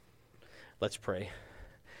Let's pray.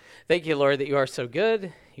 Thank you, Lord, that you are so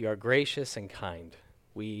good, you are gracious and kind.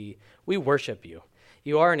 We worship you.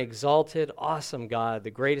 You are an exalted, awesome God, the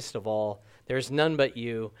greatest of all. There's none but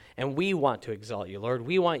you, and we want to exalt you, Lord.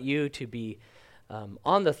 We want you to be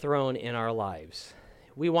on the throne in our lives.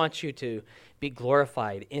 We want you to be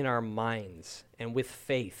glorified in our minds and with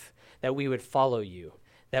faith, that we would follow you,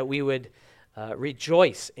 that we would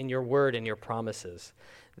rejoice in your word and your promises,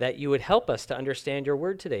 that you would help us to understand your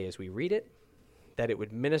word today as we read it, that it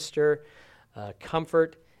would minister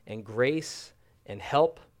comfort and grace and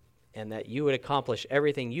help, and that you would accomplish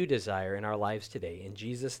everything you desire in our lives today. In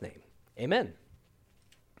Jesus' name, amen.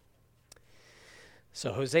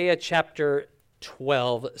 So Hosea chapter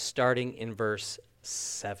 12, starting in verse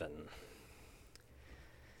 7.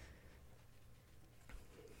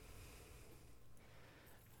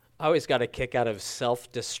 I always got a kick out of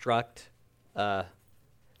self-destruct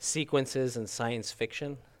sequences in science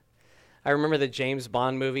fiction. I remember the James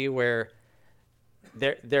Bond movie where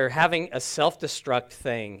they're having a self-destruct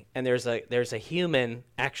thing, and there's a human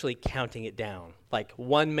actually counting it down, like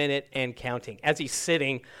 1 minute and counting, as he's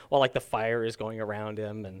sitting while like the fire is going around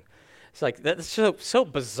him, and it's like that's so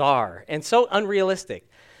bizarre and so unrealistic.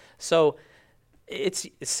 So it's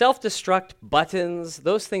self-destruct buttons.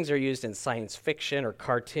 Those things are used in science fiction or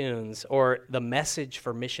cartoons or the message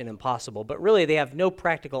for Mission Impossible, but really they have no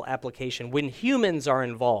practical application when humans are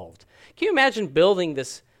involved. Can you imagine building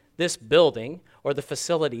this building or the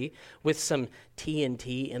facility with some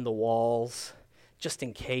TNT in the walls just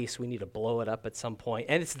in case we need to blow it up at some point,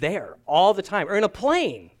 and it's there all the time? Or in a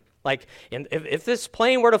plane. Like, if this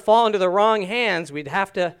plane were to fall into the wrong hands, we'd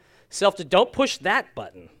have to don't push that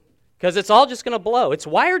button, because it's all just going to blow. It's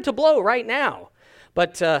wired to blow right now.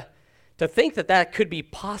 But to think that could be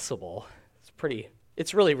possible,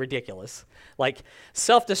 it's really ridiculous. Like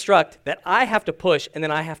self-destruct that I have to push and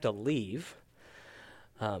then I have to leave.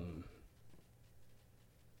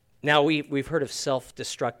 Now we've heard of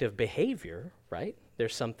self-destructive behavior, right?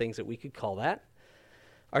 There's some things that we could call that.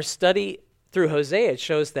 Our study through Hosea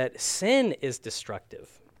shows that sin is destructive.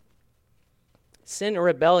 Sin or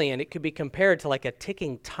rebellion, it could be compared to like a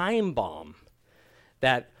ticking time bomb,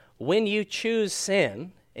 that when you choose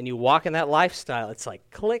sin and you walk in that lifestyle, it's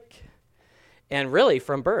like click. And really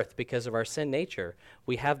from birth, because of our sin nature,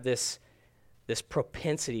 we have this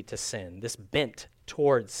propensity to sin, this bent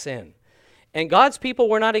towards sin. And God's people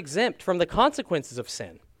were not exempt from the consequences of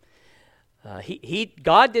sin.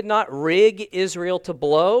 God did not rig Israel to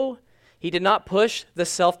blow. He did not push the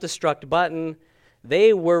self-destruct button.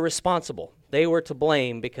 They were responsible. They were to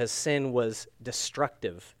blame because sin was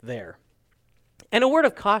destructive there. And a word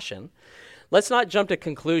of caution, let's not jump to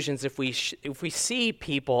conclusions if we see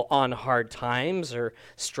people on hard times or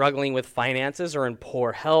struggling with finances or in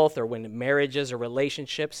poor health or when marriages or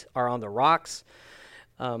relationships are on the rocks.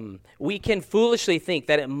 We can foolishly think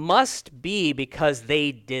that it must be because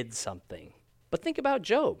they did something. But think about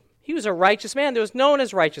Job. He was a righteous man. There was no one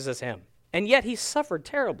as righteous as him. And yet he suffered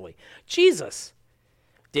terribly. Jesus,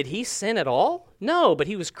 did he sin at all? No, but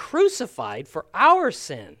he was crucified for our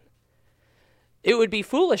sin. It would be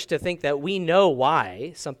foolish to think that we know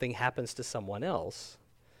why something happens to someone else.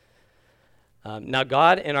 Now,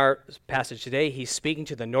 God, in our passage today, he's speaking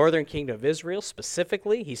to the northern kingdom of Israel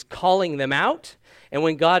specifically. He's calling them out. And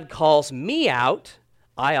when God calls me out,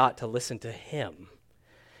 I ought to listen to him.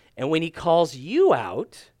 And when he calls you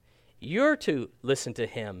out, you're to listen to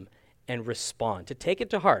him and respond, to take it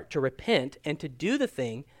to heart, to repent, and to do the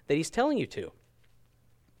thing that he's telling you to.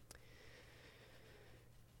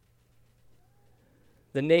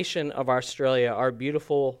 The nation of Australia, our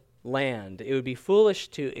beautiful land, it would be foolish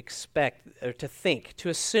to expect, or to think, to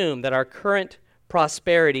assume that our current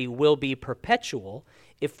prosperity will be perpetual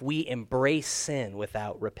if we embrace sin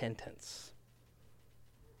without repentance.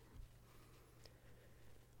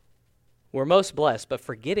 We're most blessed, but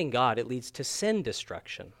forgetting God, it leads to sin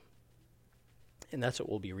destruction. And that's what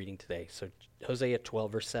we'll be reading today. So Hosea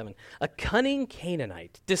 12, verse 7. A cunning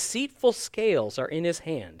Canaanite, deceitful scales are in his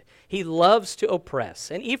hand. He loves to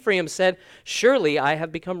oppress. And Ephraim said, surely I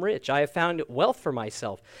have become rich. I have found wealth for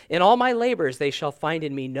myself. In all my labors they shall find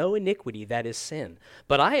in me no iniquity, that is sin.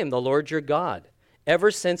 But I am the Lord your God.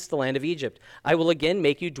 Ever since the land of Egypt, I will again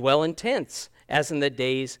make you dwell in tents, as in the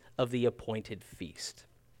days of the appointed feast.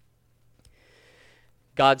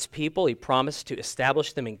 God's people, he promised to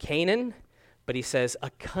establish them in Canaan. But he says,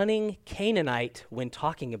 a cunning Canaanite when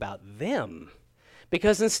talking about them.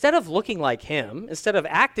 Because instead of looking like him, instead of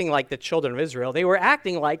acting like the children of Israel, they were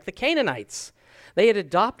acting like the Canaanites. They had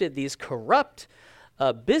adopted these corrupt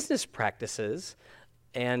business practices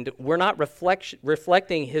and were not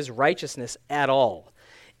reflecting his righteousness at all.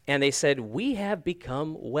 And they said, we have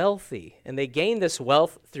become wealthy. And they gained this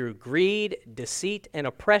wealth through greed, deceit, and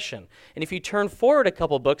oppression. And if you turn forward a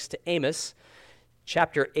couple books to Amos,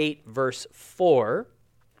 chapter 8, verse 4.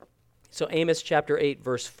 So Amos chapter 8,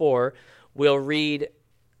 verse 4, we'll read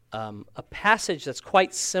a passage that's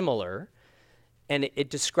quite similar, and it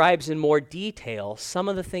describes in more detail some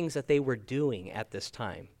of the things that they were doing at this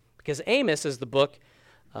time. Because Amos is the book,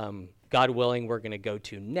 God willing, we're going to go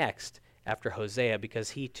to next after Hosea,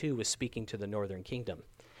 because he too was speaking to the northern kingdom.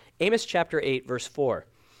 Amos chapter 8, verse 4. It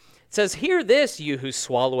says, hear this, you who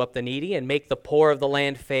swallow up the needy and make the poor of the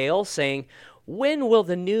land fail, saying, when will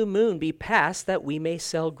the new moon be passed that we may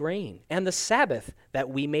sell grain, and the Sabbath that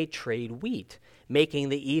we may trade wheat, making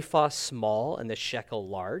the ephah small and the shekel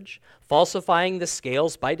large, falsifying the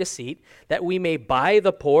scales by deceit, that we may buy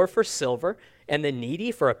the poor for silver and the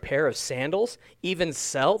needy for a pair of sandals, even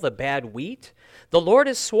sell the bad wheat? The Lord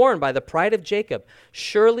has sworn by the pride of Jacob,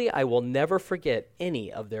 surely I will never forget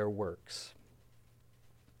any of their works.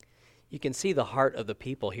 You can see the heart of the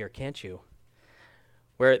people here, can't you?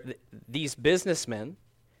 Where these businessmen,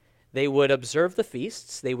 they would observe the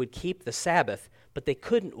feasts, they would keep the Sabbath, but they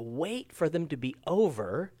couldn't wait for them to be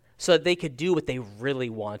over so that they could do what they really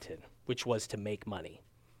wanted, which was to make money,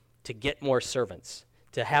 to get more servants,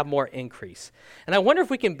 to have more increase. And I wonder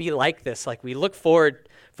if we can be like this, like we look forward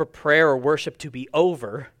for prayer or worship to be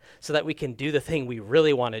over so that we can do the thing we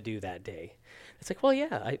really want to do that day. It's like, well,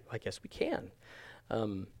 yeah, I guess we can.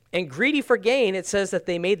 And greedy for gain, it says that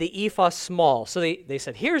they made the ephah small. So they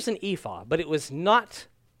said, here's an ephah, but it was not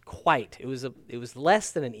quite. It was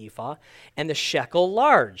less than an ephah, and the shekel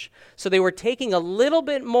large. So they were taking a little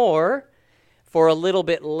bit more for a little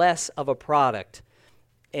bit less of a product.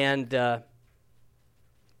 And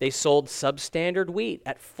they sold substandard wheat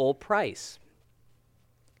at full price.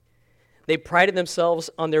 They prided themselves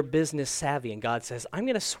on their business savvy, and God says, I'm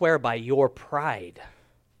going to swear by your pride.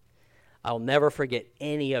 I'll never forget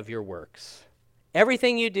any of your works.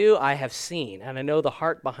 Everything you do, I have seen, and I know the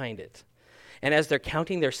heart behind it. And as they're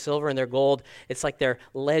counting their silver and their gold, it's like their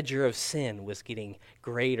ledger of sin was getting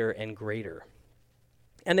greater and greater.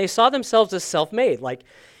 And they saw themselves as self-made. Like,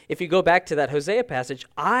 if you go back to that Hosea passage,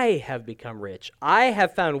 I have become rich. I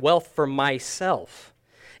have found wealth for myself.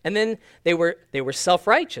 And then they were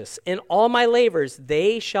self-righteous. In all my labors,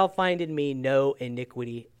 they shall find in me no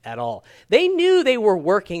iniquity at all. They knew they were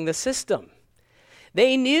working the system.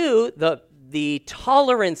 They knew the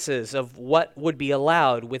tolerances of what would be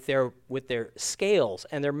allowed with their scales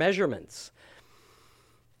and their measurements.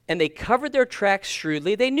 And they covered their tracks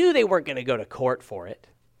shrewdly. They knew they weren't going to go to court for it.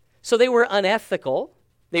 So they were unethical,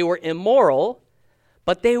 they were immoral,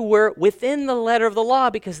 but they were within the letter of the law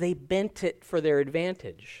because they bent it for their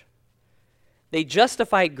advantage. They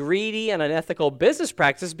justified greedy and unethical business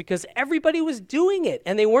practices because everybody was doing it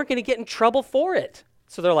and they weren't going to get in trouble for it.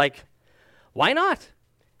 So they're like, why not?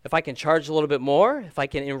 If I can charge a little bit more, if I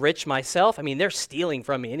can enrich myself, I mean, they're stealing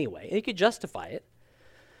from me anyway. And you could justify it.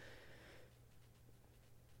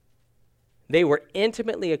 They were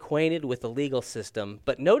intimately acquainted with the legal system,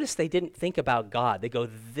 but notice they didn't think about God. They go,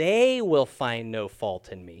 they will find no fault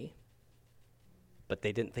in me. But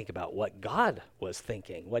they didn't think about what God was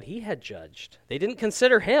thinking, what he had judged. They didn't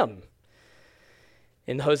consider him.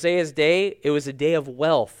 In Hosea's day, it was a day of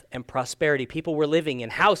wealth and prosperity. People were living in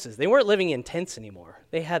houses. They weren't living in tents anymore.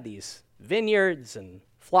 They had these vineyards and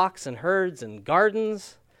flocks and herds and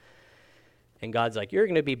gardens. And God's like, you're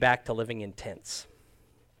going to be back to living in tents.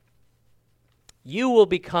 You will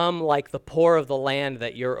become like the poor of the land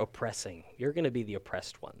that you're oppressing. You're going to be the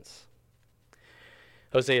oppressed ones.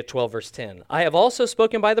 Hosea 12, verse 10. I have also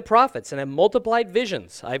spoken by the prophets and have multiplied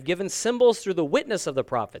visions. I have given symbols through the witness of the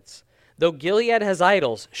prophets. Though Gilead has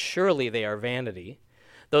idols, surely they are vanity.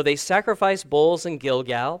 Though they sacrifice bulls in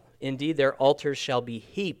Gilgal, indeed their altars shall be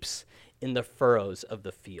heaps in the furrows of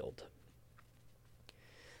the field.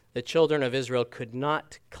 The children of Israel could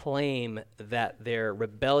not claim that their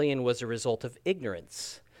rebellion was a result of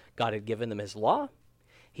ignorance. God had given them his law.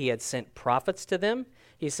 He had sent prophets to them.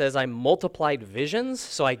 He says, I multiplied visions,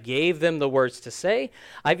 so I gave them the words to say.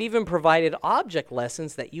 I've even provided object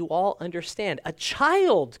lessons that you all understand. A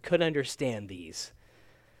child could understand these.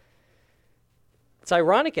 It's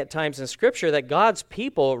ironic at times in Scripture that God's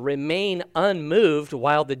people remain unmoved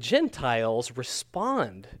while the Gentiles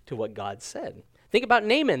respond to what God said. Think about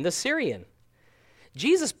Naaman, the Syrian.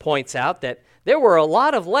 Jesus points out that there were a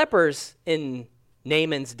lot of lepers in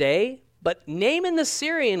Naaman's day, but Naaman the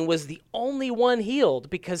Syrian was the only one healed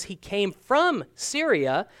because he came from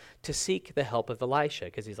Syria to seek the help of Elisha,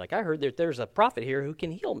 because he's like, I heard that there's a prophet here who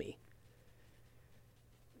can heal me.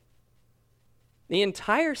 The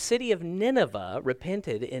entire city of Nineveh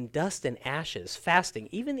repented in dust and ashes, fasting,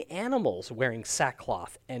 even the animals wearing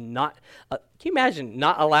sackcloth and not, can you imagine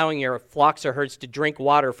not allowing your flocks or herds to drink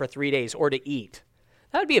water for 3 days or to eat?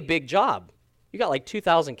 That would be a big job. You got like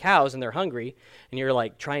 2,000 cows and they're hungry, and you're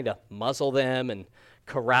like trying to muzzle them and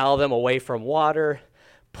corral them away from water,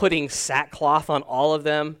 putting sackcloth on all of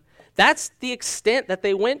them. That's the extent that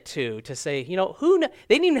they went to say, they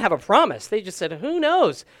didn't even have a promise. They just said, who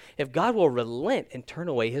knows if God will relent and turn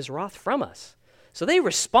away his wrath from us. So they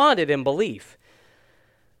responded in belief.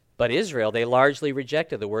 But Israel, they largely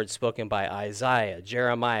rejected the words spoken by Isaiah,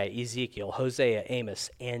 Jeremiah, Ezekiel, Hosea, Amos,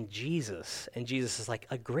 and Jesus. And Jesus is like,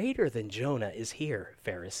 a greater than Jonah is here,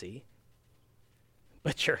 Pharisee.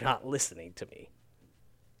 But you're not listening to me.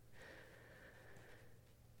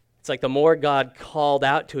 It's like the more God called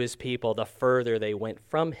out to his people, the further they went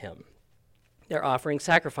from him. They're offering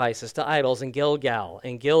sacrifices to idols in Gilgal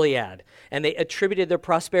and Gilead, and they attributed their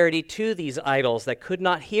prosperity to these idols that could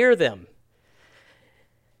not hear them.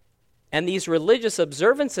 And these religious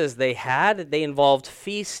observances they had, they involved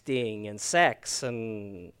feasting and sex,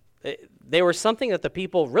 and they were something that the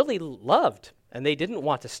people really loved, and they didn't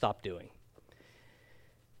want to stop doing.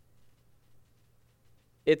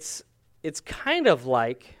 It's kind of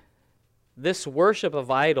like this worship of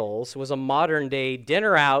idols was a modern-day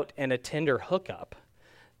dinner out and a Tinder hookup.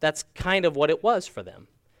 That's kind of what it was for them.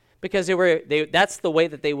 Because that's the way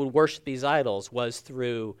that they would worship these idols, was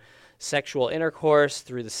through sexual intercourse,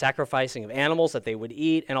 through the sacrificing of animals that they would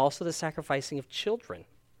eat, and also the sacrificing of children.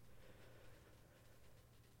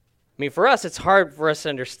 I mean, for us, it's hard for us to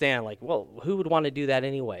understand, like, well, who would want to do that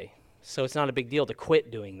anyway? So it's not a big deal to quit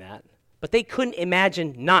doing that. But they couldn't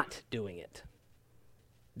imagine not doing it.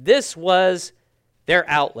 This was their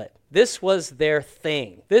outlet. This was their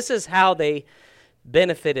thing. This is how they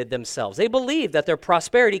benefited themselves. They believed that their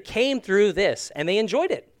prosperity came through this, and they enjoyed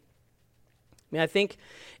it. I mean, I think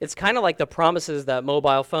it's kind of like the promises that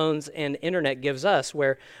mobile phones and internet gives us,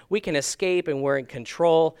 where we can escape and we're in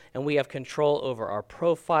control, and we have control over our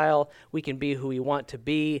profile. We can be who we want to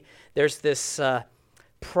be. There's this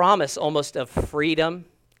promise almost of freedom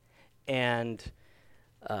and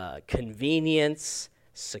convenience,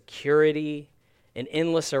 security, an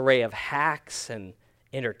endless array of hacks and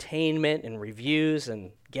entertainment and reviews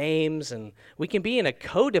and games, and we can be in a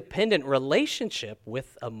codependent relationship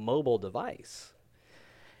with a mobile device.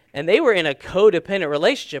 And they were in a codependent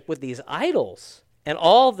relationship with these idols and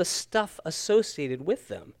all the stuff associated with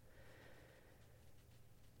them.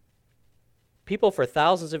 People for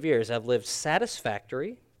thousands of years have lived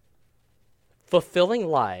satisfactory, fulfilling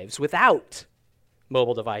lives without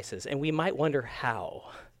mobile devices, and we might wonder how.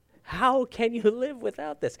 How can you live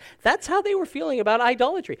without this? That's how they were feeling about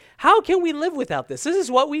idolatry. How can we live without this? This is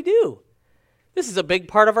what we do. This is a big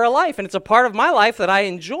part of our life, and it's a part of my life that I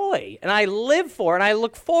enjoy, and I live for, and I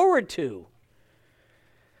look forward to.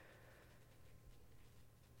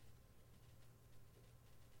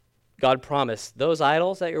 God promised those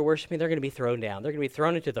idols that you're worshiping, they're going to be thrown down. They're going to be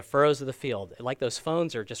thrown into the furrows of the field. Like those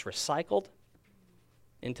phones are just recycled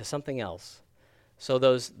into something else. So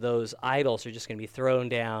those idols are just going to be thrown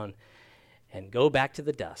down and go back to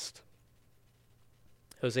the dust.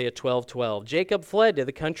 Hosea 12:12. Jacob fled to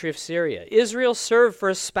the country of Syria. Israel served for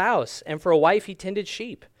a spouse, and for a wife he tended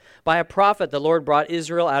sheep. By a prophet the Lord brought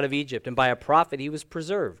Israel out of Egypt, and by a prophet he was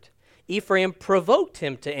preserved. Ephraim provoked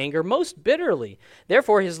him to anger most bitterly.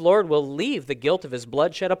 Therefore his Lord will leave the guilt of his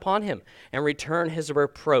bloodshed upon him and return his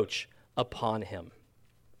reproach upon him.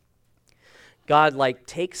 God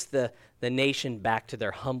takes the nation back to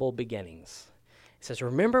their humble beginnings. He says,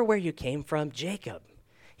 remember where you came from? Jacob.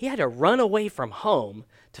 He had to run away from home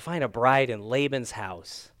to find a bride in Laban's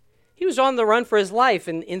house. He was on the run for his life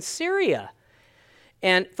in Syria.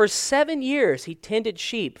 And for 7 years, he tended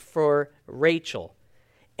sheep for Rachel.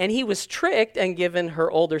 And he was tricked and given her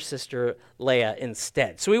older sister Leah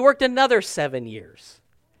instead. So he worked another 7 years.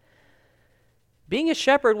 Being a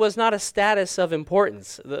shepherd was not a status of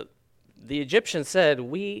importance. The Egyptians said,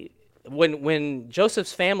 when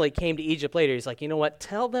Joseph's family came to Egypt later, he's like, you know what,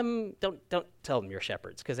 tell them, don't tell them you're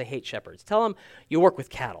shepherds, because they hate shepherds. Tell them you work with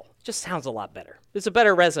cattle. It just sounds a lot better. It's a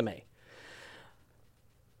better resume.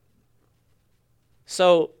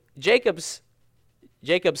 So Jacob's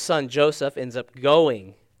son Joseph ends up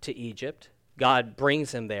going to Egypt. God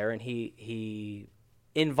brings him there, and he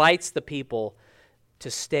invites the people to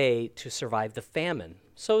stay to survive the famine.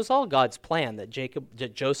 So it was all God's plan that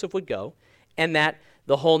Joseph would go, and that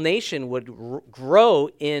the whole nation would grow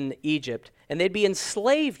in Egypt, and they'd be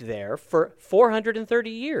enslaved there for 430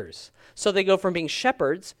 years. So they go from being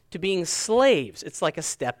shepherds to being slaves. It's like a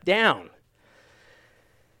step down.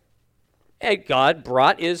 And God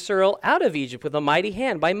brought Israel out of Egypt with a mighty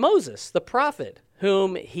hand by Moses, the prophet,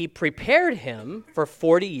 whom he prepared him for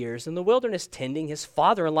 40 years in the wilderness, tending his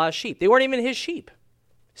father-in-law's sheep. They weren't even his sheep.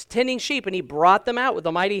 He's tending sheep, and he brought them out with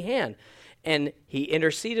a mighty hand. And he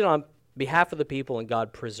interceded on behalf of the people, and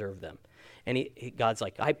God preserved them. And God's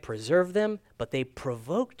like, I preserved them, but they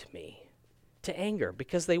provoked me to anger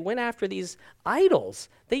because they went after these idols.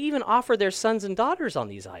 They even offered their sons and daughters on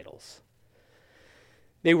these idols.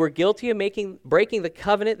 They were guilty of breaking the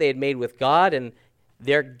covenant they had made with God, and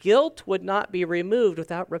their guilt would not be removed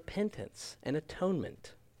without repentance and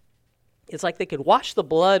atonement. It's like they could wash the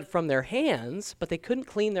blood from their hands, but they couldn't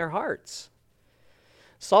clean their hearts.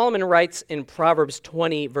 Solomon writes in Proverbs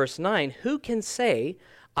 20, verse 9, "Who can say,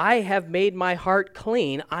 I have made my heart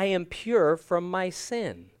clean, I am pure from my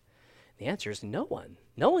sin?" The answer is no one.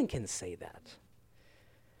 No one can say that.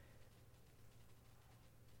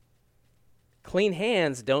 Clean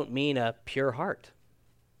hands don't mean a pure heart.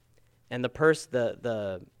 And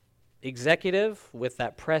the executive with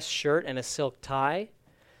that pressed shirt and a silk tie,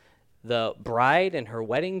 the bride in her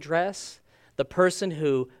wedding dress, the person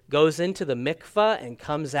who goes into the mikveh and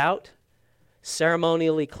comes out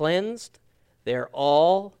ceremonially cleansed, they're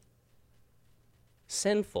all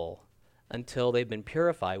sinful until they've been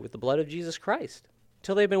purified with the blood of Jesus Christ,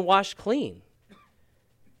 until they've been washed clean.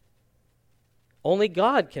 Only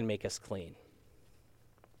God can make us clean.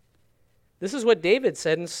 This is what David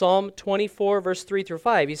said in Psalm 24, verse 3 through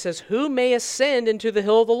 5. He says, "Who may ascend into the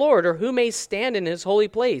hill of the Lord, or who may stand in his holy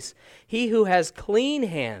place? He who has clean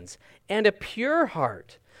hands and a pure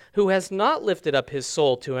heart, who has not lifted up his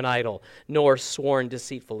soul to an idol, nor sworn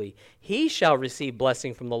deceitfully. He shall receive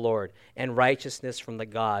blessing from the Lord and righteousness from the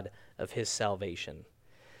God of his salvation."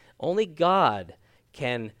 Only God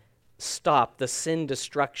can stop the sin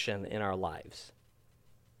destruction in our lives.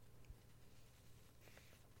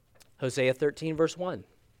 Hosea 13, verse 1.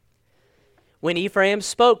 "When Ephraim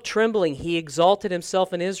spoke trembling, he exalted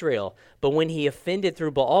himself in Israel. But when he offended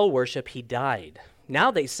through Baal worship, he died. Now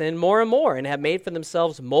they sin more and more and have made for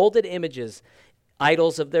themselves molded images,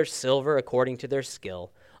 idols of their silver according to their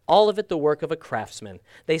skill, all of it the work of a craftsman.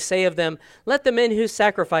 They say of them, let the men who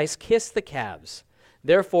sacrifice kiss the calves.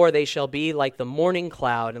 Therefore they shall be like the morning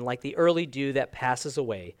cloud and like the early dew that passes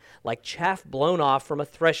away, like chaff blown off from a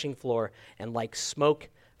threshing floor and like smoke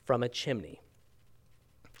from a chimney."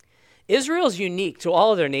 Israel is unique to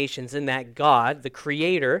all other nations in that God, the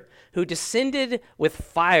Creator, who descended with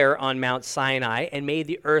fire on Mount Sinai and made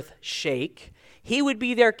the earth shake, he would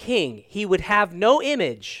be their king. He would have no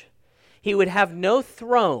image. He would have no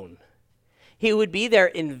throne. He would be their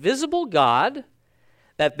invisible God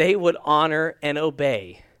that they would honor and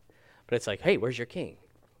obey. But it's like, hey, where's your king?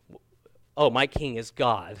 Oh, my king is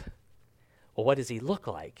God. Well, what does he look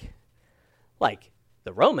like? Like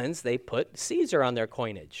the Romans, they put Caesar on their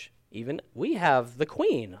coinage. Even we have the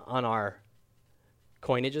queen on our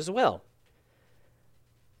coinage as well.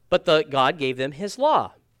 But God gave them his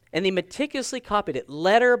law, and they meticulously copied it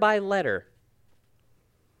letter by letter.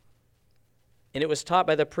 And it was taught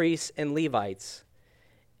by the priests and Levites.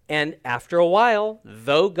 And after a while,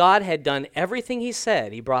 though God had done everything he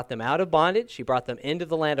said, he brought them out of bondage, he brought them into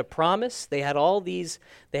the land of promise. They had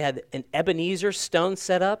an Ebenezer stone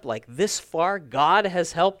set up, like this far God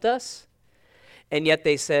has helped us. And yet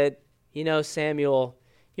they said, you know, Samuel,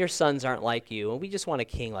 your sons aren't like you, and we just want a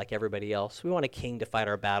king like everybody else. We want a king to fight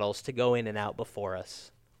our battles, to go in and out before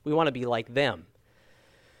us. We want to be like them.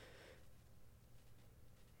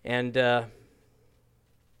 And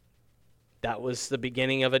that was the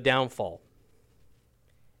beginning of a downfall.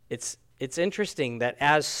 It's interesting that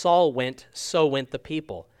as Saul went, so went the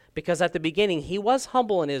people. Because at the beginning, he was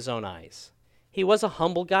humble in his own eyes. He was a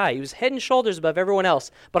humble guy. He was head and shoulders above everyone else.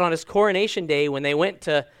 But on his coronation day, when they went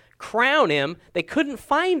to crown him, they couldn't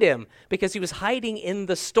find him because he was hiding in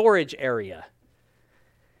the storage area.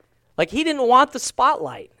 Like he didn't want the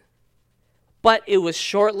spotlight. But it was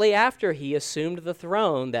shortly after he assumed the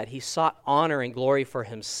throne that he sought honor and glory for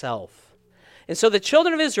himself. And so the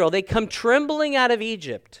children of Israel, they come trembling out of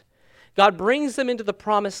Egypt. God brings them into the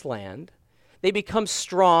promised land. They become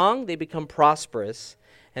strong, they become prosperous,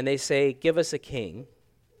 and they say, give us a king.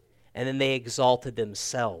 And then they exalted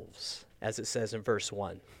themselves, as it says in verse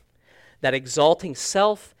 1. That exalting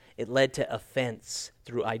self, it led to offense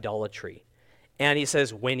through idolatry. And he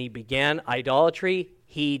says, when he began idolatry,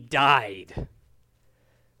 he died.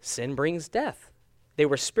 Sin brings death. They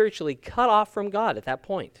were spiritually cut off from God at that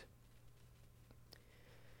point.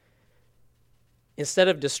 Instead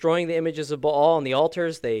of destroying the images of Baal on the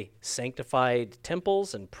altars, they sanctified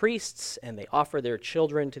temples and priests, and they offered their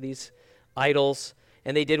children to these idols,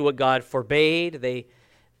 and they did what God forbade.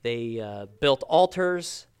 They built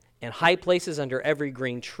altars and high places under every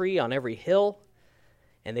green tree on every hill,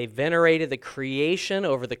 and they venerated the creation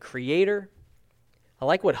over the Creator. I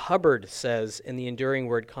like what Hubbard says in the Enduring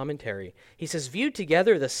Word Commentary. He says, viewed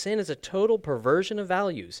together, the sin is a total perversion of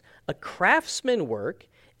values. A craftsman work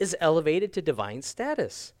is elevated to divine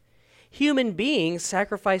status. Human beings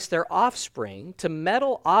sacrifice their offspring to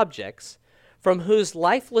metal objects from whose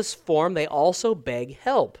lifeless form they also beg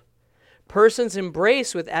help. Persons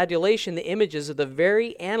embrace with adulation the images of the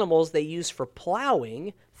very animals they use for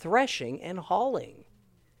plowing, threshing, and hauling.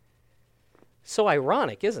 So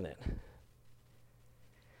ironic, isn't it?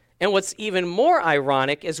 And what's even more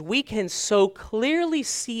ironic is we can so clearly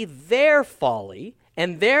see their folly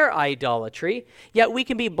and their idolatry, yet we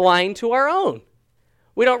can be blind to our own.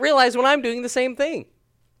 We don't realize when I'm doing the same thing.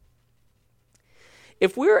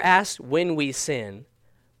 If we're asked when we sin,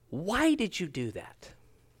 why did you do that?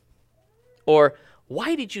 Or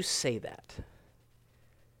why did you say that?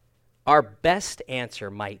 Our best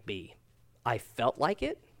answer might be, I felt like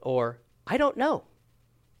it, or I don't know.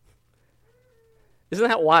 Isn't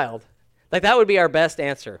that wild? Like, that would be our best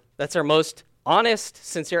answer. That's our most honest,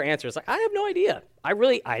 sincere answer. It's like, I have no idea.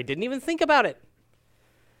 I didn't even think about it.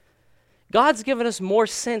 God's given us more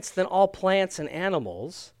sense than all plants and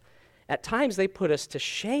animals. At times, they put us to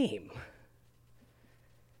shame.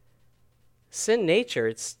 Sin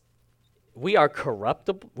nature, we are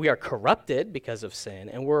corrupted because of sin,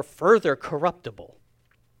 and we're further corruptible.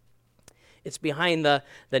 It's behind the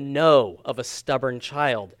no of a stubborn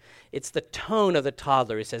child. It's the tone of the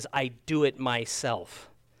toddler who says, I do it myself.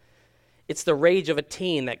 It's the rage of a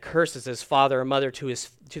teen that curses his father or mother to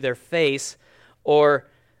their face, or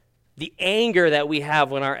the anger that we have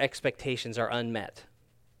when our expectations are unmet.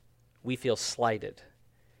 We feel slighted.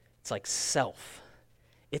 It's like self.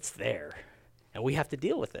 It's there, and we have to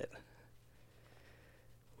deal with it.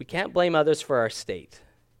 We can't blame others for our state.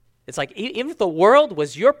 It's like, even if the world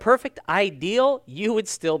was your perfect ideal, you would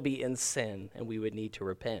still be in sin, and we would need to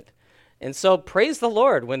repent. And so praise the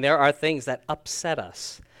Lord when there are things that upset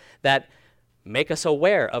us, that make us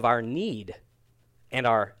aware of our need and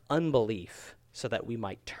our unbelief, so that we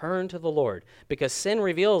might turn to the Lord, because sin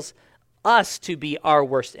reveals us to be our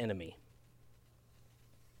worst enemy.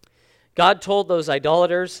 God told those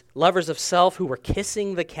idolaters, lovers of self, who were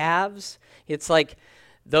kissing the calves, it's like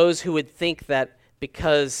those who would think that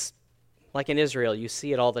because, like in Israel, you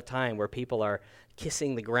see it all the time where people are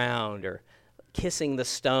kissing the ground or kissing the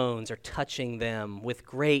stones or touching them with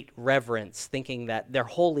great reverence, thinking that they're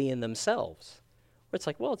holy in themselves. Where it's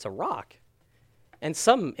like, well, it's a rock. And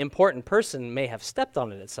some important person may have stepped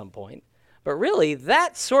on it at some point. But really,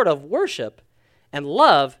 that sort of worship and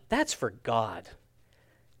love, that's for God.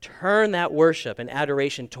 Turn that worship and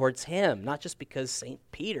adoration towards Him, not just because St.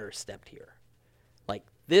 Peter stepped here. Like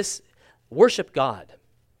this, worship God,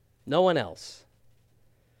 no one else.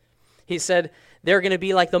 He said they're going to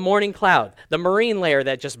be like the morning cloud, the marine layer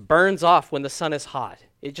that just burns off when the sun is hot.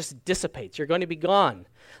 It just dissipates. You're going to be gone.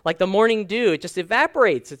 Like the morning dew, it just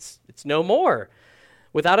evaporates. It's no more.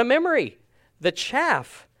 Without a memory. The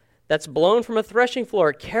chaff that's blown from a threshing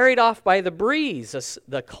floor, carried off by the breeze,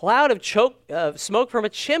 the cloud of smoke from a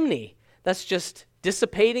chimney that's just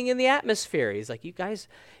dissipating in the atmosphere. He's like, you guys,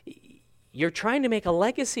 you're trying to make a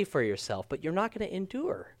legacy for yourself, but you're not going to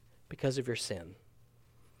endure because of your sin.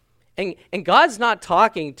 And God's not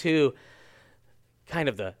talking to kind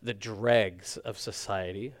of the dregs of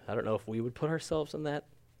society. I don't know if we would put ourselves in that,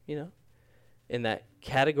 in that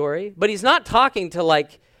category. But He's not talking to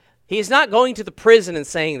He's not going to the prison and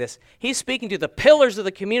saying this. He's speaking to the pillars of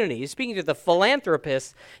the community. He's speaking to the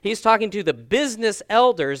philanthropists. He's talking to the business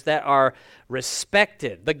elders that are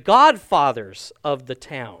respected, the godfathers of the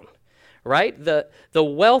town, right? The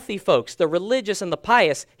wealthy folks, the religious and the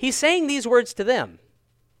pious. He's saying these words to them.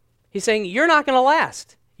 He's saying, you're not going to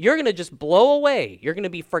last. You're going to just blow away. You're going to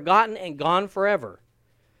be forgotten and gone forever.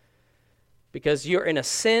 Because you're in a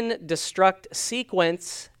sin-destruct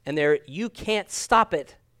sequence, and you can't stop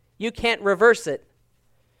it. You can't reverse it.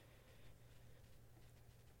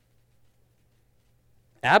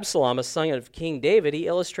 Absalom, a son of King David, he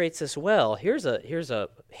illustrates this well. Here's a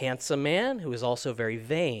handsome man who is also very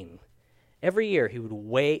vain. Every year he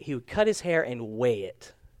would cut his hair and weigh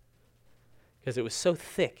it because it was so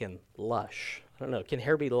thick and lush. I don't know, can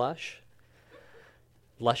hair be lush?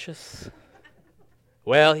 Luscious?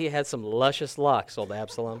 Well, he had some luscious locks, old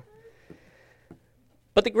Absalom.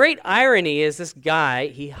 But the great irony is this guy,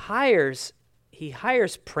 he hires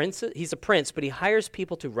princes. He's a prince, but he hires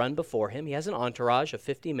people to run before him. He has an entourage of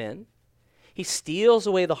 50 men. He steals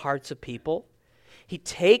away the hearts of people. He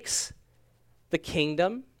takes the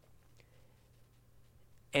kingdom.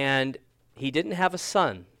 And he didn't have a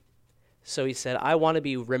son. So he said, I want to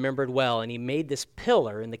be remembered well. And he made this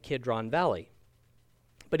pillar in the Kidron Valley.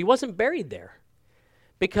 But he wasn't buried there.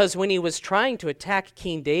 Because when he was trying to attack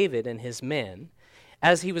King David and his men,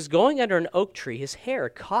 as he was going under an oak tree, his hair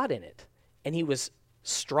caught in it. And he was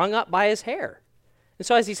strung up by his hair. And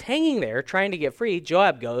so as he's hanging there trying to get free,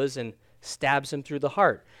 Joab goes and stabs him through the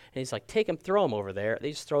heart. And he's like, take him, throw him over there.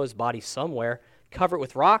 They just throw his body somewhere, cover it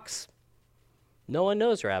with rocks. No one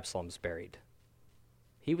knows where Absalom's buried.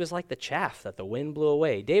 He was like the chaff that the wind blew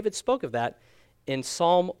away. David spoke of that in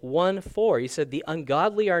Psalm 1:4. He said, the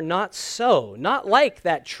ungodly are not so, not like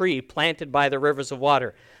that tree planted by the rivers of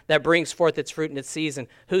water that brings forth its fruit in its season,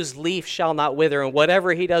 whose leaf shall not wither, and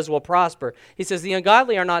whatever he does will prosper. He says, the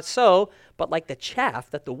ungodly are not so, but like the chaff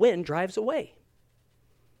that the wind drives away.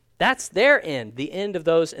 That's their end, the end of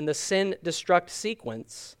those in the sin-destruct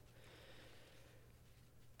sequence.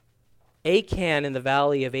 Achan in the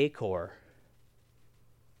valley of Achor,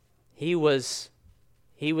 he was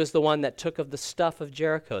the one that took of the stuff of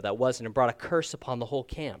Jericho that wasn't and brought a curse upon the whole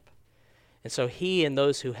camp. And so he and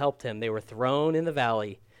those who helped him, they were thrown in the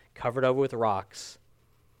valley, covered over with rocks,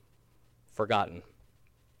 forgotten.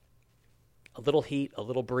 A little heat, a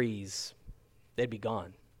little breeze, they'd be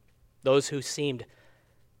gone. Those who seemed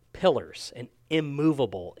pillars and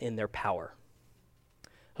immovable in their power.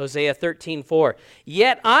 Hosea 13:4,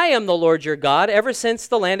 yet I am the Lord your God ever since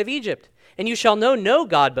the land of Egypt, and you shall know no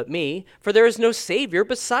God but me, for there is no Savior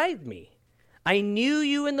beside me. I knew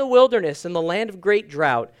you in the wilderness, in the land of great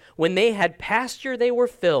drought. When they had pasture, they were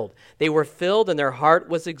filled. They were filled, and their heart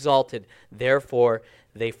was exalted. Therefore,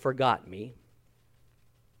 they forgot me.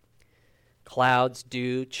 Clouds,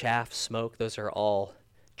 dew, chaff, smoke, those are all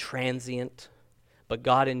transient, but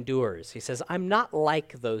God endures. He says, I'm not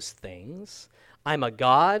like those things. I'm a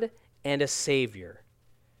God and a Savior.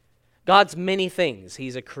 God's many things.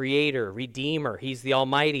 He's a creator, redeemer. He's the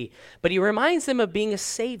Almighty. But he reminds them of being a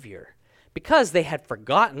Savior because they had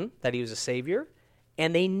forgotten that he was a Savior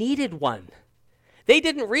and they needed one. They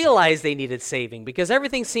didn't realize they needed saving because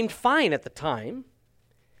everything seemed fine at the time.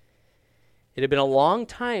 It had been a long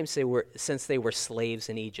time since they were slaves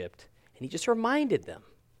in Egypt. And he just reminded them,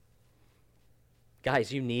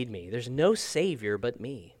 guys, you need me. There's no Savior but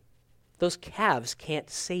me. Those calves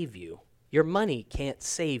can't save you. Your money can't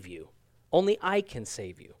save you. Only I can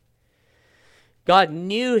save you. God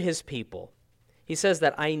knew his people. He says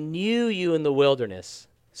that I knew you in the wilderness.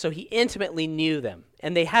 So he intimately knew them.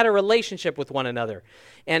 And they had a relationship with one another.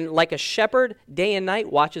 And like a shepherd day and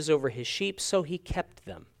night watches over his sheep, so he kept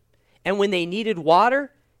them. And when they needed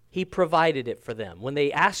water, he provided it for them. When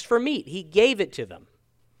they asked for meat, he gave it to them.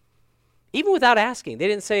 Even without asking. They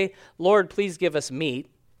didn't say, Lord, please give us meat.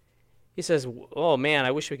 He says, oh man,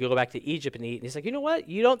 I wish we could go back to Egypt and eat. And he's like, you know what?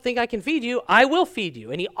 You don't think I can feed you? I will feed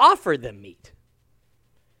you. And he offered them meat.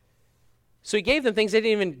 So he gave them things they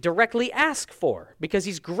didn't even directly ask for because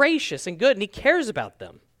he's gracious and good and he cares about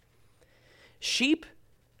them. Sheep,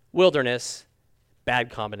 wilderness, bad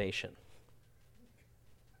combination.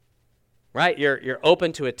 Right? You're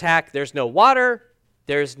open to attack. There's no water.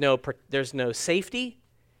 There's no safety.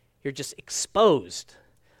 You're just exposed.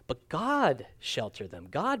 But God sheltered them.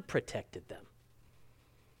 God protected them.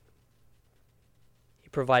 He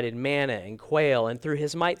provided manna and quail, and through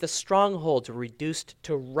his might the strongholds were reduced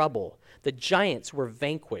to rubble. The giants were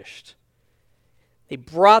vanquished. He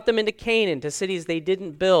brought them into Canaan, to cities they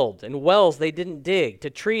didn't build, and wells they didn't dig, to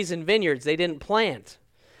trees and vineyards they didn't plant.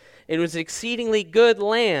 It was exceedingly good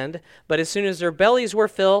land, but as soon as their bellies were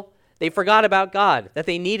filled, they forgot about God, that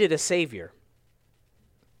they needed a Savior.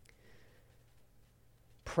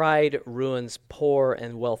 Pride ruins poor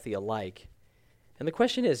and wealthy alike. And the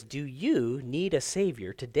question is, do you need a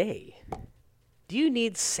Savior today? Do you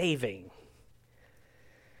need saving?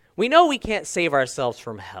 We know we can't save ourselves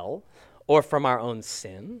from hell or from our own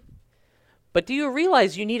sin, but do you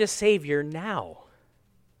realize you need a Savior now?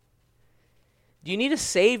 Do you need a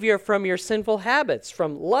Savior from your sinful habits,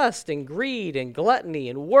 from lust and greed and gluttony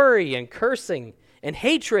and worry and cursing and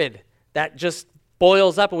hatred that just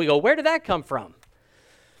boils up and we go, where did that come from?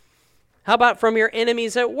 How about from your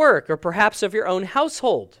enemies at work, or perhaps of your own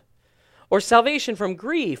household? Or salvation from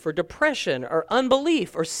grief, or depression, or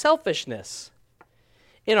unbelief, or selfishness?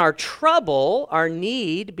 In our trouble, our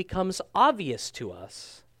need becomes obvious to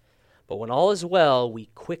us. But when all is well, we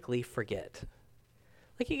quickly forget.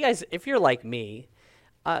 Like you guys, if you're like me,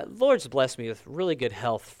 Lord's blessed me with really good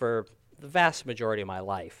health for the vast majority of my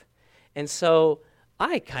life. And so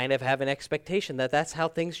I kind of have an expectation that that's how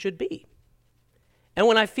things should be. And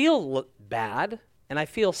when I feel bad and I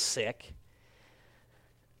feel sick,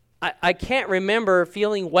 I can't remember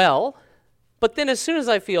feeling well But then as soon as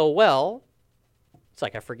I feel well, it's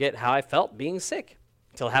like I forget how I felt being sick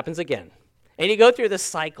until it happens again. And you go through this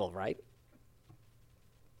cycle, right?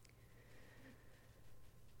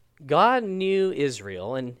 God knew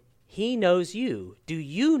Israel, and he knows you. Do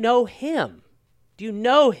you know him? Do you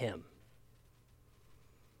know him?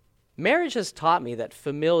 Marriage has taught me that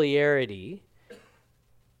familiarity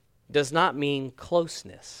does not mean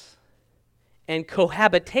closeness, and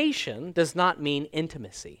cohabitation does not mean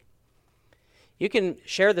intimacy. You can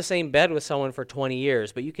share the same bed with someone for 20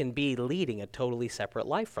 years, but you can be leading a totally separate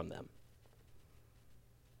life from them.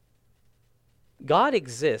 God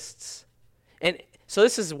exists, and so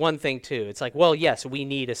this is one thing too. It's like, well, yes, we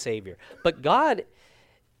need a Savior, but God,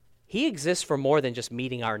 he exists for more than just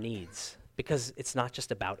meeting our needs, because it's not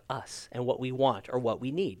just about us and what we want or what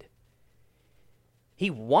we need. He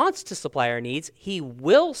wants to supply our needs. He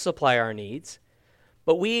will supply our needs,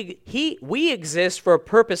 but we exist for a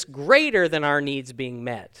purpose greater than our needs being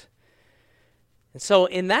met. And so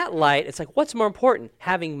in that light, it's like, what's more important,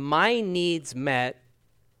 having my needs met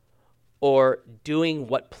or doing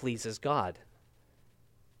what pleases God?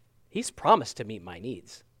 He's promised to meet my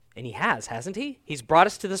needs, and he has, hasn't he? He's brought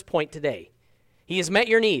us to this point today. He has met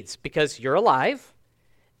your needs because you're alive,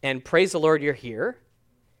 and praise the Lord, you're here.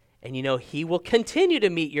 And you know, he will continue to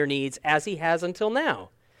meet your needs as he has until now.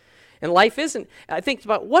 And life isn't, I think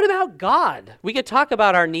about, what about God? We could talk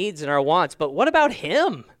about our needs and our wants, but what about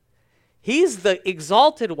him? He's the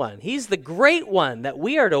exalted one. He's the great one that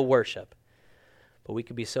we are to worship. But we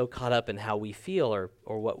could be so caught up in how we feel or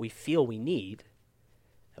what we feel we need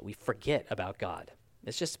that we forget about God.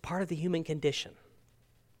 It's just part of the human condition.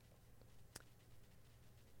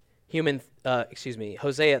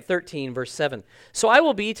 Hosea 13, verse 7. So I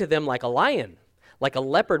will be to them like a lion, like a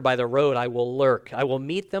leopard by the road I will lurk. I will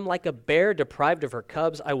meet them like a bear deprived of her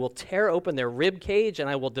cubs. I will tear open their rib cage, and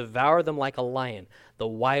I will devour them like a lion. The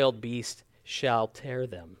wild beast shall tear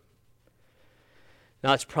them.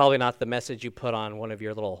 Now, it's probably not the message you put on one of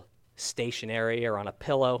your little stationery or on a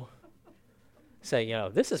pillow. Say,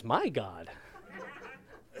 this is my God.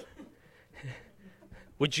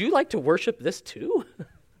 Would you like to worship this too?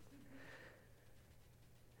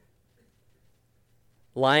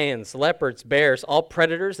 Lions, leopards, bears, all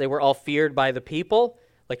predators, they were all feared by the people.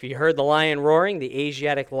 Like if you heard the lion roaring, the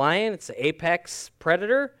Asiatic lion, it's the apex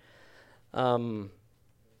predator.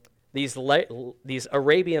 These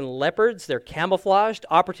Arabian leopards, they're camouflaged,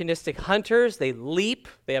 opportunistic hunters. They leap.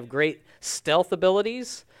 They have great stealth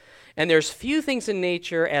abilities. And there's few things in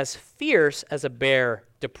nature as fierce as a bear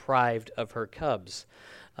deprived of her cubs.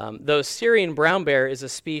 Though Syrian brown bear is a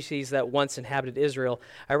species that once inhabited Israel,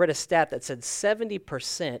 I read a stat that said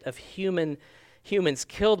 70% of humans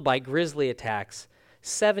killed by grizzly attacks,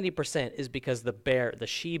 70% is because the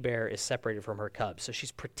she bear is separated from her cubs. So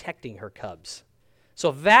she's protecting her cubs. So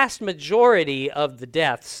a vast majority of the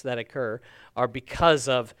deaths that occur are because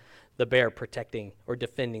of the bear protecting or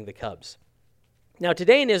defending the cubs. Now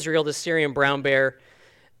today in Israel, the Syrian brown bear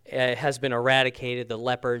has been eradicated. The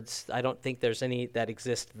leopards, I don't think there's any that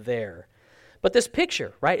exist there. But this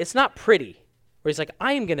picture, right, it's not pretty. Where he's like,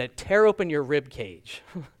 I am going to tear open your rib cage.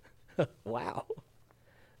 Wow.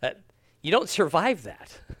 You don't survive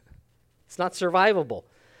that. It's not survivable.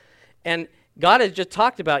 And God has just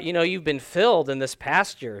talked about, you've been filled in this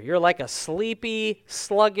pasture. You're like a sleepy,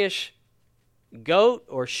 sluggish goat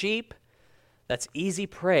or sheep. That's easy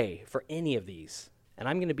prey for any of these. And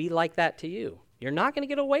I'm going to be like that to you. You're not going to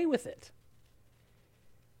get away with it.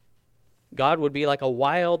 God would be like a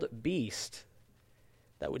wild beast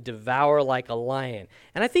that would devour like a lion.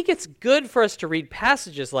 And I think it's good for us to read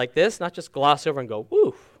passages like this, not just gloss over and go,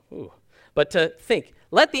 woo, woo, but to think,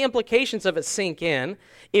 let the implications of it sink in.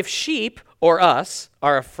 If sheep, or us,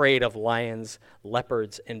 are afraid of lions,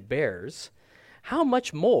 leopards, and bears, how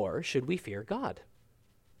much more should we fear God?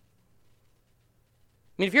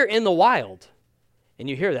 I mean, if you're in the wild and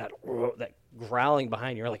you hear that growling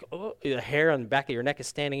behind you, you're like, oh, the hair on the back of your neck is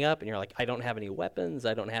standing up, and you're like, I don't have any weapons,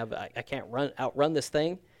 I can't outrun this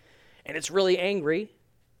thing, and it's really angry.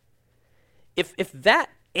 If that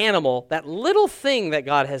animal, that little thing that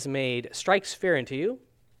God has made, strikes fear into you,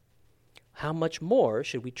 how much more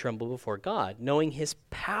should we tremble before God, knowing his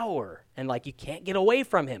power, and you can't get away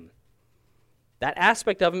from him? That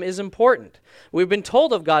aspect of him is important. We've been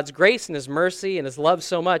told of God's grace and his mercy and his love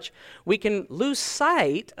so much, we can lose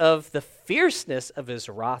sight of the fierceness of his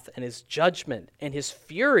wrath and his judgment and his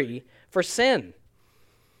fury for sin.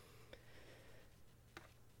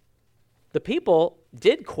 The people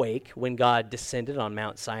did quake when God descended on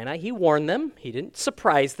Mount Sinai. He warned them. He didn't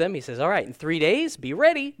surprise them. He says, all right, in 3 days, be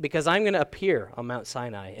ready, because I'm going to appear on Mount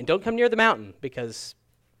Sinai. And don't come near the mountain, because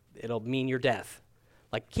it'll mean your death.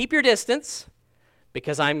 Like, keep your distance,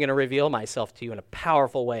 because I'm going to reveal myself to you in a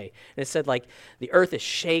powerful way. And it said, like, the earth is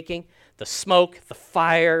shaking, the smoke, the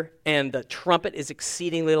fire, and the trumpet is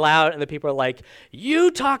exceedingly loud. And the people are like,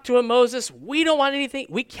 you talk to him, Moses. We don't want anything.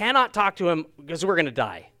 We cannot talk to him because we're going to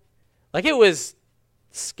die. Like, it was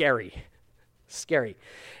scary. Scary.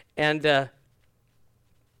 And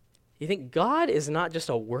you think God is not just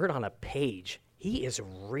a word on a page. He is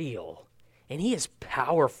real, and he is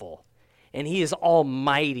powerful, and he is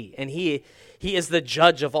almighty, and he is the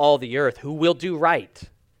judge of all the earth who will do right.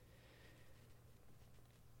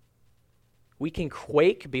 We can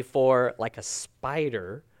quake before like a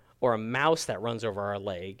spider or a mouse that runs over our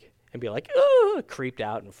leg and be like, oh, creeped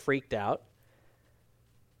out and freaked out.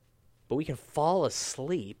 But we can fall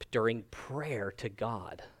asleep during prayer to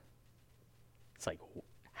God. It's like,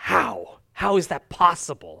 how? How is that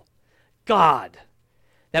possible? God,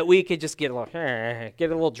 that we could just get a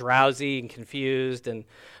little drowsy and confused and,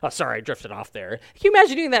 oh, sorry, I drifted off there. Can you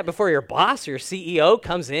imagine doing that before your boss or your CEO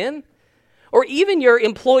comes in? Or even your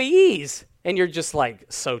employees, and you're just like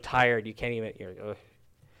so tired you can't even,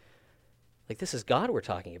 like, this is God we're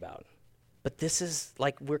talking about. But this is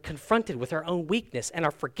like we're confronted with our own weakness and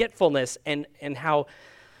our forgetfulness and how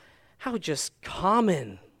just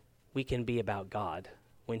common we can be about God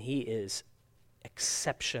when he is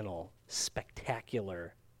exceptional,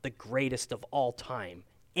 spectacular, the greatest of all time,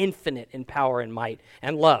 infinite in power and might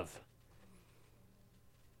and love.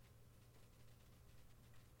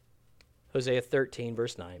 Hosea 13,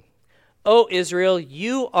 verse 9. O Israel,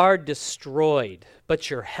 you are destroyed, but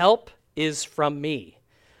your help is from me.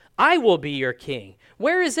 I will be your king.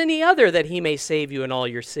 Where is any other that he may save you in all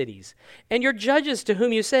your cities? And your judges to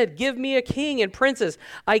whom you said, give me a king and princes.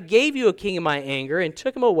 I gave you a king in my anger and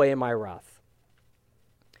took him away in my wrath.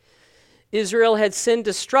 Israel had sinned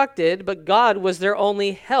destructed, but God was their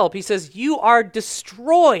only help. He says, you are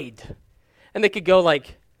destroyed. And they could go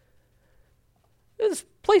like, this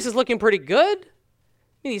place is looking pretty good.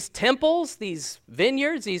 These temples, these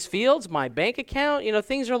vineyards, these fields, my bank account,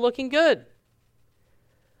 things are looking good.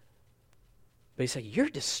 But he's like, you're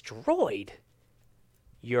destroyed.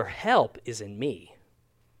 Your help is in me.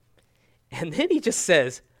 And then he just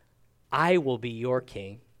says, I will be your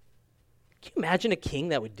king. Can you imagine a king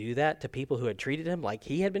that would do that to people who had treated him like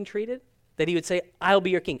he had been treated? That he would say, I'll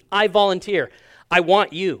be your king. I volunteer. I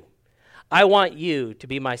want you. I want you to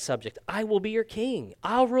be my subject. I will be your king.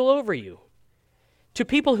 I'll rule over you. To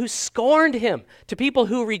people who scorned him, to people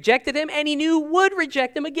who rejected him, and he knew would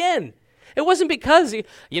reject him again. It wasn't because,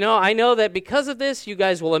 I know that because of this, you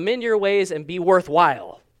guys will amend your ways and be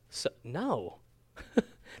worthwhile. So, no.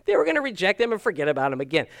 They were going to reject him and forget about him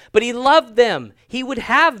again. But he loved them. He would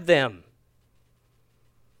have them.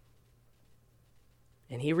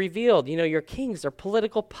 And he revealed, your kings are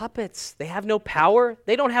political puppets. They have no power.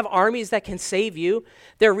 They don't have armies that can save you.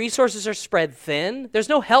 Their resources are spread thin. There's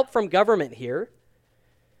no help from government here.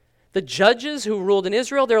 The judges who ruled in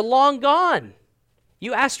Israel, they're long gone.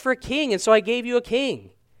 You asked for a king, and so I gave you a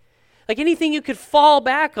king. Like anything you could fall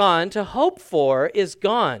back on to hope for is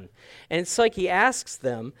gone. And it's like he asks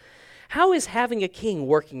them, how is having a king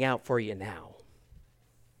working out for you now?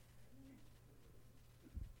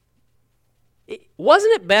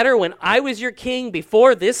 Wasn't it better when I was your king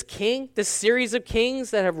before this series of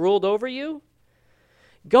kings that have ruled over you?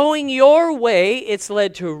 Going your way, it's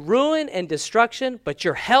led to ruin and destruction, but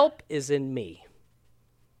your help is in me.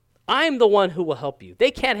 I'm the one who will help you.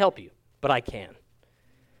 They can't help you, but I can.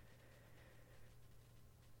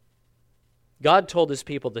 God told his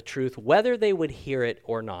people the truth, whether they would hear it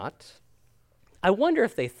or not. I wonder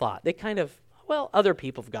if they thought, other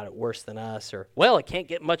people have got it worse than us, or, it can't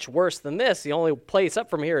get much worse than this. The only place up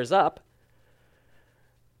from here is up.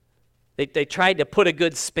 They tried to put a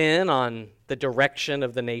good spin on the direction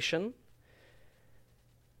of the nation.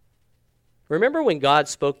 Remember when God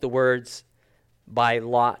spoke the words by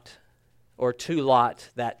Lot, or to Lot,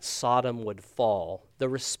 that Sodom would fall, the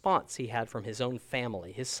response he had from his own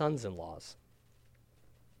family, his sons-in-laws.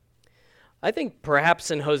 I think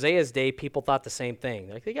perhaps in Hosea's day, people thought the same thing.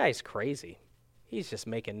 Like, the guy's crazy. He's just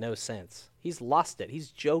making no sense. He's lost it.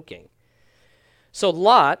 He's joking. So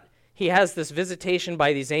Lot, he has this visitation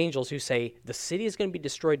by these angels who say, the city is going to be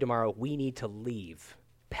destroyed tomorrow. We need to leave.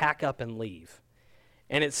 Pack up and leave.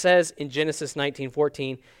 And it says in Genesis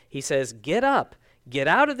 19:14, he says, get up, get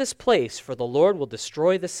out of this place, for the Lord will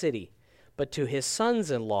destroy the city. But to his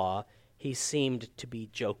sons-in-law, he seemed to be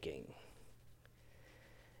joking.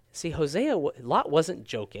 See, Lot wasn't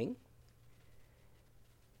joking.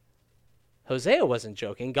 Hosea wasn't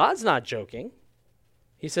joking. God's not joking.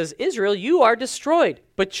 He says, Israel, you are destroyed,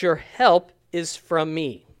 but your help is from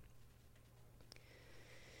me.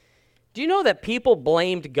 Do you know that people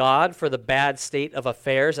blamed God for the bad state of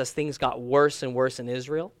affairs as things got worse and worse in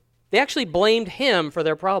Israel? They actually blamed him for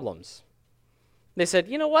their problems. They said,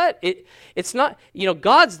 you know what? It's not,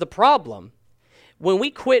 God's the problem. When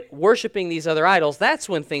we quit worshiping these other idols, that's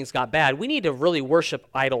when things got bad. We need to really worship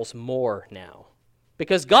idols more now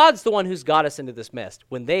because God's the one who's got us into this mess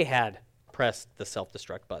when they had pressed the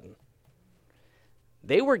self-destruct button.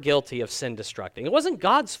 They were guilty of sin destructing. It wasn't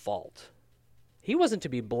God's fault. He wasn't to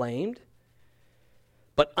be blamed.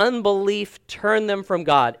 But unbelief turned them from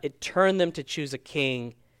God. It turned them to choose a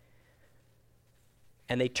king,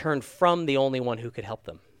 and they turned from the only one who could help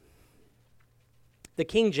them. The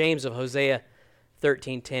King James of Hosea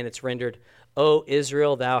 13:10, it's rendered, O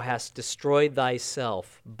Israel, thou hast destroyed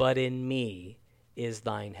thyself, but in me is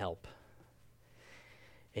thine help.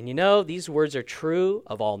 And these words are true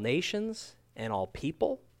of all nations and all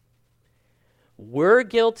people. We're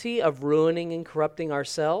guilty of ruining and corrupting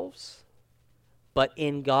ourselves, but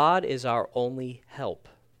in God is our only help.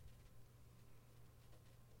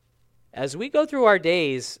 As we go through our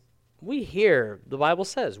days, we hear, the Bible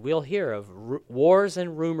says, we'll hear of wars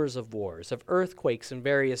and rumors of wars, of earthquakes in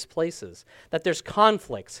various places, that there's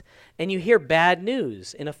conflicts, and you hear bad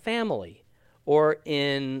news in a family or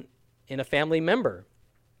in a family member.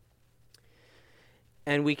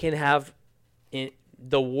 And we can have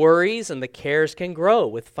the worries and the cares can grow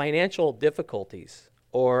with financial difficulties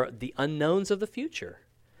or the unknowns of the future.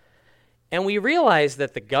 And we realize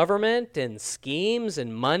that the government and schemes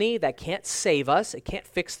and money, that can't save us. It can't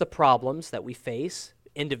fix the problems that we face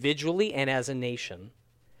individually and as a nation.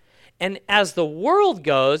 And as the world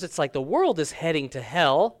goes, it's like the world is heading to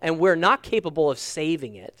hell and we're not capable of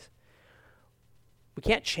saving it. We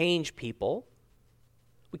can't change people.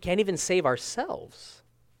 We can't even save ourselves.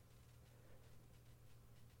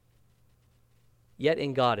 Yet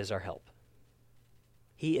in God is our help.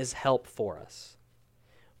 He is help for us.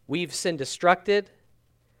 We've sin destructed,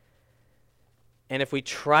 and if we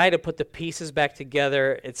try to put the pieces back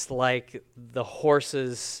together, it's like the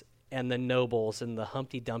horses and the nobles in the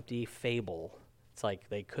Humpty Dumpty fable. It's like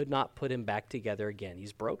they could not put him back together again.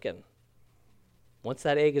 He's broken. Once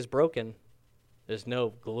that egg is broken, there's no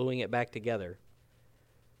gluing it back together.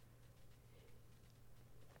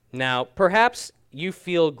 Now, perhaps you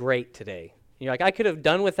feel great today. You're like, I could have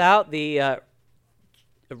done without the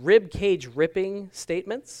rib cage ripping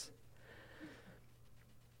statements.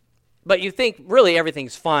 But you think really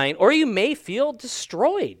everything's fine, or you may feel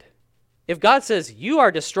destroyed. If God says you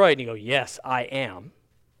are destroyed, and you go, yes, I am.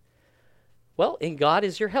 Well, in God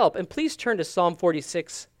is your help. And please turn to Psalm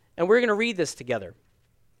 46, and we're going to read this together.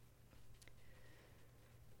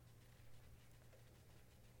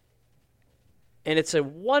 And it's a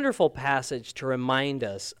wonderful passage to remind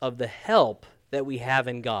us of the help that we have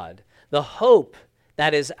in God, the hope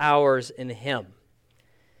that is ours in Him.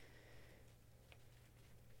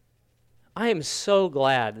 I am so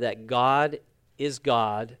glad that God is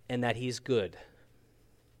God and that He's good.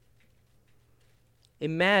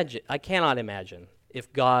 I cannot imagine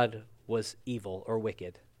if God was evil or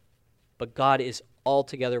wicked, but God is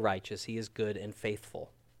altogether righteous. He is good and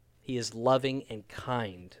faithful. He is loving and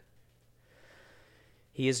kind.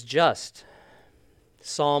 He is just.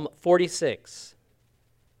 Psalm 46.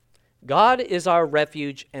 God is our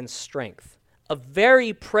refuge and strength, a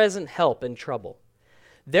very present help in trouble.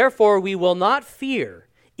 Therefore we will not fear,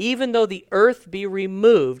 even though the earth be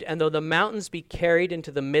removed, and though the mountains be carried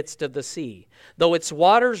into the midst of the sea, though its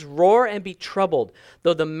waters roar and be troubled,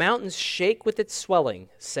 though the mountains shake with its swelling.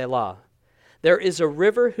 Selah. There is a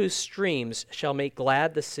river whose streams shall make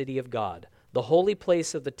glad the city of God, the holy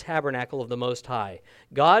place of the tabernacle of the Most High.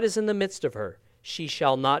 God is in the midst of her. She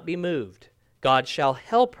shall not be moved. God shall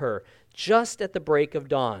help her just at the break of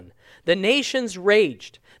dawn. The nations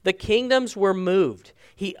raged. The kingdoms were moved.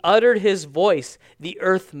 He uttered his voice. The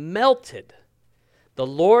earth melted. The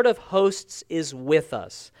Lord of hosts is with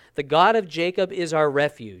us. The God of Jacob is our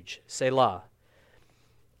refuge. Selah.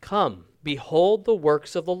 Come, behold the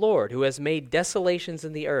works of the Lord, who has made desolations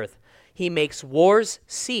in the earth. He makes wars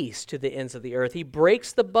cease to the ends of the earth. He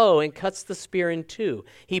breaks the bow and cuts the spear in two.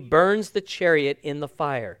 He burns the chariot in the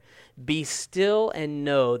fire. Be still and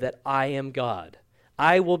know that I am God.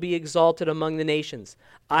 I will be exalted among the nations.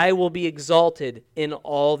 I will be exalted in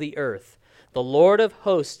all the earth. The Lord of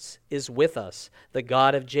hosts is with us. The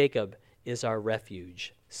God of Jacob is our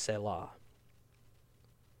refuge. Selah.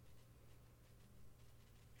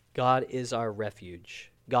 God is our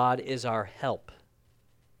refuge. God is our help.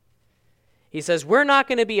 He says, we're not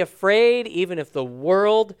going to be afraid even if the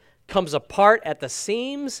world comes apart at the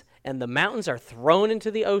seams and the mountains are thrown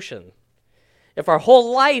into the ocean. If our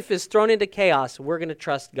whole life is thrown into chaos, we're going to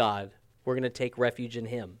trust God. We're going to take refuge in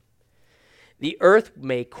him. The earth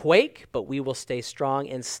may quake, but we will stay strong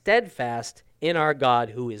and steadfast in our God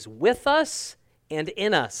who is with us and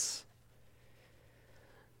in us.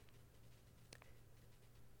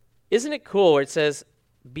 Isn't it cool where it says,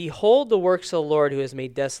 behold the works of the Lord who has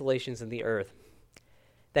made desolations in the earth,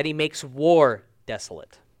 that he makes war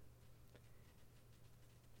desolate.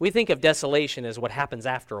 We think of desolation as what happens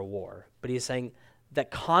after a war, but he's saying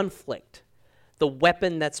that conflict, the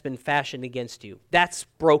weapon that's been fashioned against you, that's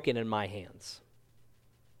broken in my hands.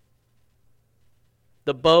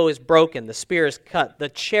 The bow is broken, the spear is cut, the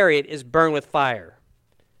chariot is burned with fire.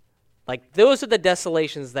 Like, those are the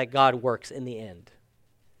desolations that God works in the end.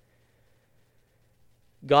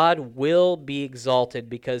 God will be exalted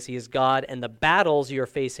because he is God, and the battles you're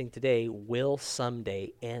facing today will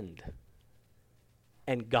someday end.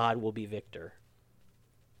 And God will be victor.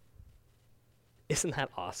 Isn't that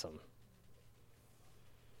awesome?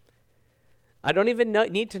 I don't even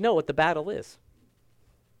need to know what the battle is.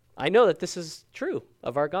 I know that this is true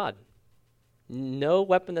of our God. No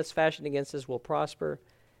weapon that's fashioned against us will prosper,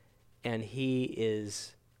 and he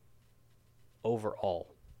is over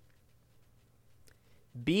all.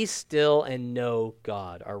 Be still and know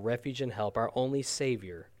God, our refuge and help, our only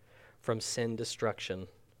Savior from sin destruction.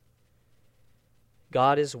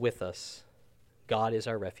 God is with us. God is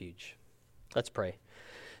our refuge. Let's pray.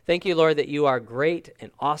 Thank you, Lord, that you are great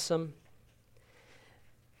and awesome,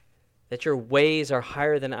 that your ways are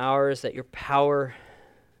higher than ours, that your power,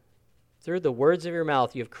 through the words of your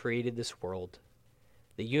mouth, you have created this world,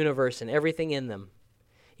 the universe and everything in them.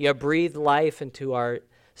 You have breathed life into our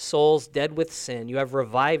souls dead with sin. You have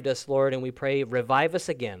revived us, Lord, and we pray, revive us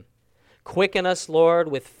again. Quicken us, Lord,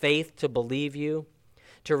 with faith to believe you,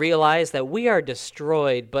 to realize that we are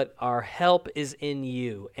destroyed, but our help is in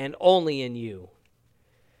you and only in you.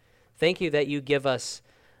 Thank you that you give us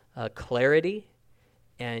clarity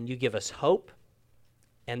and you give us hope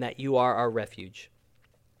and that you are our refuge.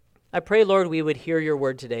 I pray, Lord, we would hear your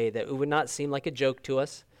word today, that it would not seem like a joke to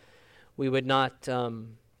us. We would not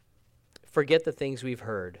forget the things we've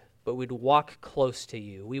heard, but we'd walk close to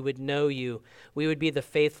you. We would know you. We would be the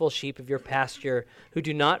faithful sheep of your pasture who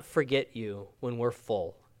do not forget you when we're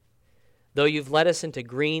full. Though you've led us into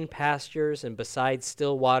green pastures and beside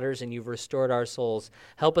still waters, and you've restored our souls,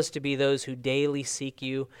 help us to be those who daily seek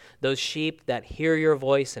you, those sheep that hear your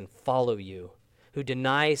voice and follow you, who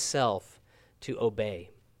deny self to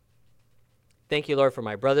obey. Thank you, Lord, for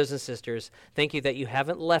my brothers and sisters. Thank you that you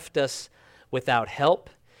haven't left us without help,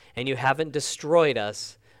 and you haven't destroyed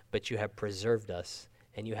us, but you have preserved us,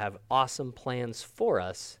 and you have awesome plans for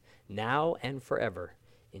us now and forever.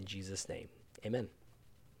 In Jesus' name, amen.